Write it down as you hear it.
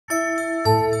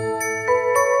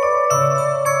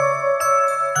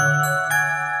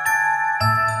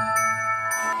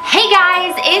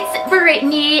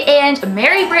Brittany and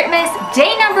Merry Britmas,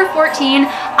 day number 14.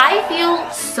 I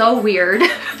feel so weird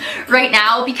right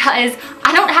now because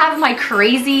I don't have my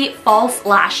crazy false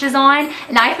lashes on,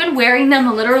 and I've been wearing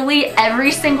them literally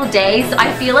every single day, so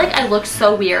I feel like I look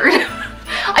so weird.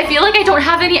 I feel like I don't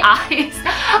have any eyes.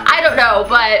 I don't know,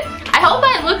 but I hope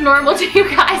I look normal to you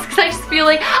guys because I just feel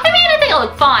like, I think I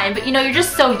look fine, but you know, you're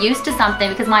just so used to something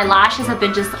because my lashes have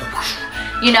been just,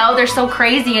 you know, they're so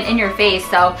crazy and in your face,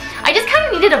 so I just kind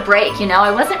of needed a break, you know?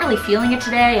 I wasn't really feeling it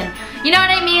today, and you know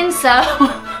what I mean? So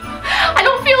I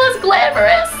don't feel as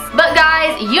glamorous. But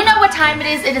guys, you know what time it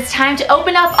is. It is time to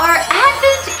open up our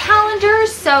advent calendar,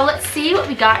 so let's see what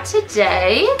we got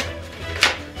today.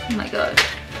 Oh my god.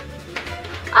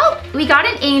 Oh, we got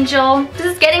an angel. This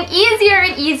is getting easier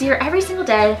and easier every single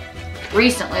day.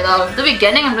 Recently though, at the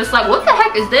beginning I'm just like, what the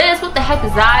heck is this? What the heck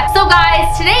is that? So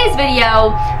guys, today's video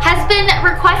has been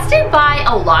requested by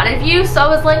a lot of you, so I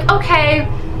was like, okay,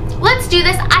 let's do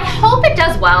this. I hope it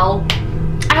does well.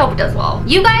 I hope it does well.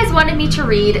 You guys wanted me to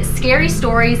read scary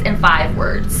stories in 5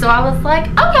 words, so I was like,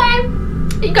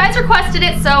 okay, you guys requested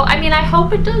it, so I mean, I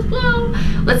hope it does well.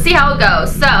 Let's see how it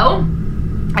goes. So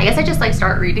I guess I just like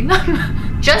start reading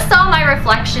them. Just saw my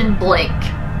reflection blink.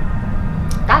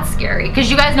 That's scary,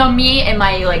 because you guys know me and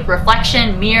my like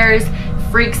reflection mirrors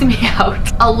freaks me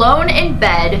out. Alone in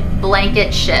bed,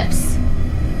 blanket shifts.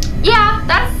 Yeah,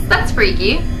 that's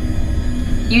freaky.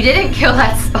 You didn't kill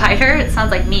that spider. It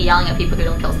sounds like me yelling at people who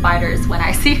don't kill spiders when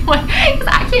I see one, because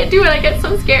I can't do it, I get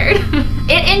so scared.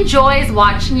 It enjoys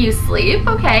watching you sleep.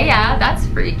 Okay, yeah, that's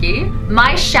freaky.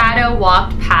 My shadow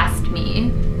walked past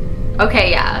me.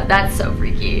 Okay, yeah, that's so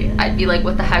freaky. I'd be like,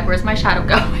 what the heck, where's my shadow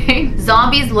going?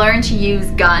 Zombies learn to use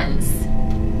guns.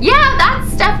 Yeah,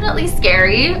 that's definitely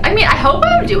scary. I mean, I hope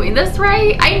I'm doing this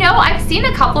right. I know I've seen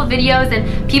a couple of videos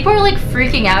and people are like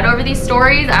freaking out over these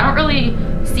stories. I don't really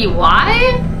see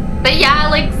why. But yeah,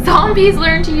 like zombies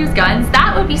learn to use guns.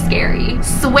 That would be scary.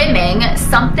 Swimming,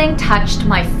 something touched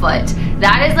my foot.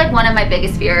 That is like one of my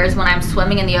biggest fears when I'm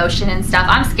swimming in the ocean and stuff.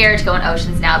 I'm scared to go in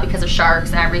oceans now because of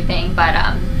sharks and everything, but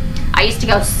I used to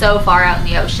go so far out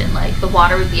in the ocean, like the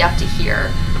water would be up to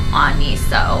here on me,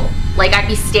 so like I'd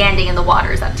be standing and the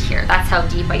water's up to here. That's how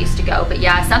deep I used to go. But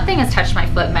yeah, something has touched my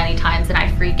foot many times and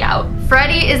I freak out.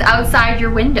 Freddy is outside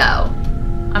your window.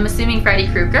 I'm assuming Freddy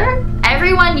Krueger.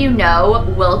 Everyone you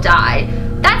know will die.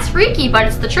 That's freaky, but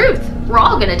it's the truth. We're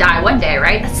all gonna die one day,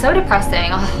 right? That's so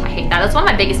depressing. Oh, I hate that. That's one of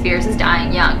my biggest fears, is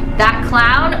dying young. That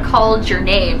clown called your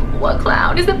name. What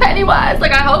clown? Is it Pennywise?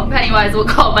 Like, I hope Pennywise will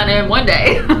call my name one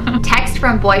day. Text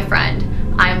from boyfriend.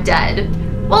 I'm dead.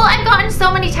 Well, I've gotten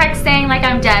so many texts saying like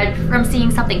I'm dead from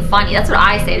seeing something funny. That's what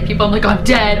I say to people. I'm like, I'm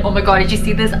dead. Oh my god, did you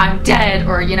see this? I'm dead.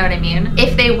 Or you know what I mean?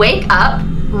 If they wake up,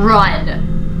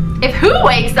 run. If who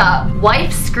wakes up?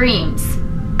 Wife screams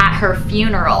at her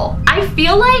funeral. I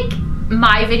feel like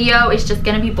my video is just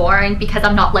gonna be boring because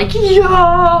I'm not like,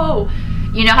 yo!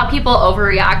 You know how people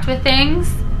overreact with things?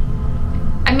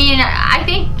 I mean, I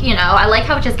think, you know, I like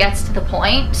how it just gets to the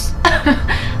point.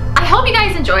 I hope you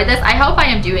guys enjoyed this. I hope I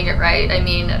am doing it right. I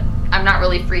mean, I'm not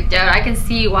really freaked out. I can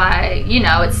see why, you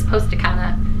know, it's supposed to kind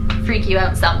of freak you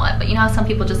out somewhat, but you know how some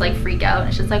people just like freak out and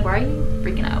it's just like, why are you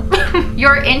freaking out?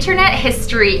 Your internet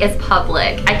history is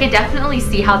public. I could definitely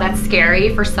see how that's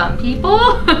scary for some people.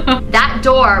 That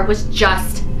door was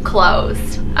just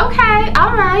closed. Okay,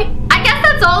 all right. I guess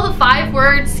that's all the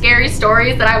 5-word scary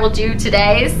stories that I will do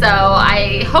today, so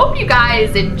I hope you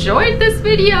guys enjoyed this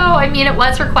video. I mean, it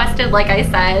was requested, like I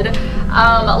said.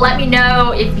 Let me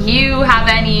know if you have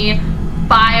any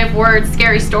 5-word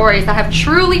scary stories that have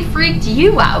truly freaked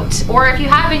you out, or if you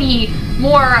have any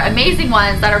more amazing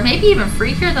ones that are maybe even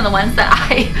freakier than the ones that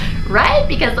I read,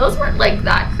 because those weren't like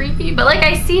that creepy, but like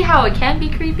I see how it can be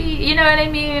creepy, you know what I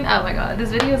mean? Oh my god,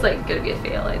 this video is like gonna be a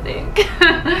fail, I think.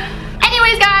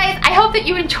 Anyways guys, I hope that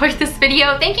you enjoyed this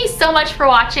video. Thank you so much for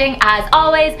watching. As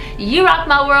always, you rock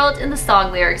my world in the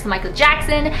song lyrics of Michael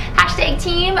Jackson. Hashtag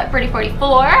team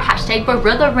Brittany44, hashtag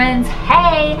Brotherins,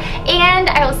 hey! And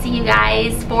I will see you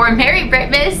guys for Merry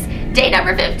Britmas, day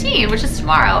number 15, which is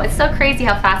tomorrow. It's so crazy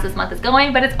how fast this month is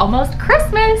going, but it's almost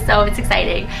Christmas, so it's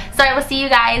exciting. So I will see you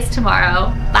guys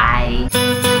tomorrow. Bye!